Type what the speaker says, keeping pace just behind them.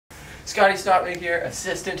Scotty Stopnik here,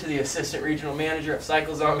 assistant to the assistant regional manager of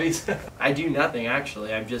Cycle Zombies. I do nothing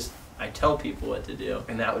actually, I tell people what to do,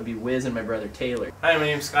 and that would be Wiz and my brother Taylor. Hi, my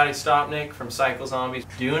name's Scotty Stopnik from Cycle Zombies,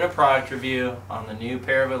 doing a product review on the new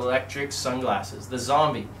pair of electric sunglasses, the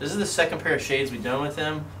Zombie. This is the second pair of shades we've done with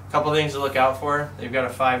them. A couple things to look out for. They've got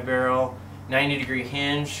a 5-barrel, 90-degree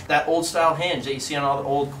hinge. That old style hinge that you see on all the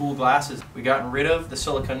old cool glasses. We've gotten rid of the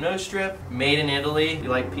silicone nose strip, made in Italy. If you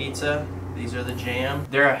like pizza, these are the jam.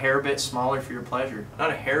 They're a hair bit smaller for your pleasure.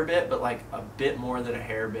 Not a hair bit, but like a bit more than a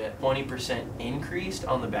hair bit. 20% increased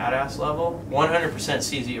on the badass level. 100%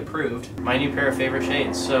 CZ approved. My new pair of favorite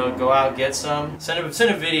shades. So go out, get some. Send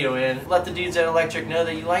a video in. Let the dudes at Electric know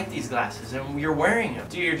that you like these glasses and you're wearing them.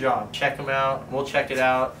 Do your job. Check them out. We'll check it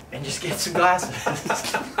out. And just get some glasses.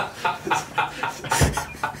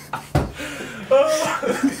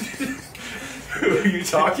 Who are you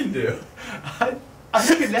talking to? I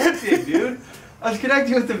was connecting, dude. I was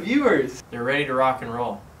connecting with the viewers. They're ready to rock and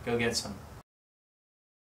roll. Go get some.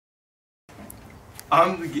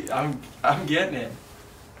 I'm getting it.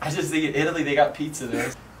 I just think in Italy they got pizza there.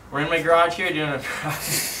 We're in my garage here doing a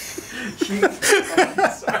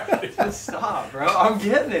sorry, just stop, bro. I'm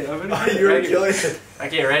getting it. You're killing it.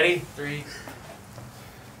 Okay, ready? 3.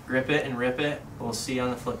 Grip it and rip it. We'll see you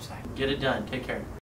on the flip side. Get it done. Take care.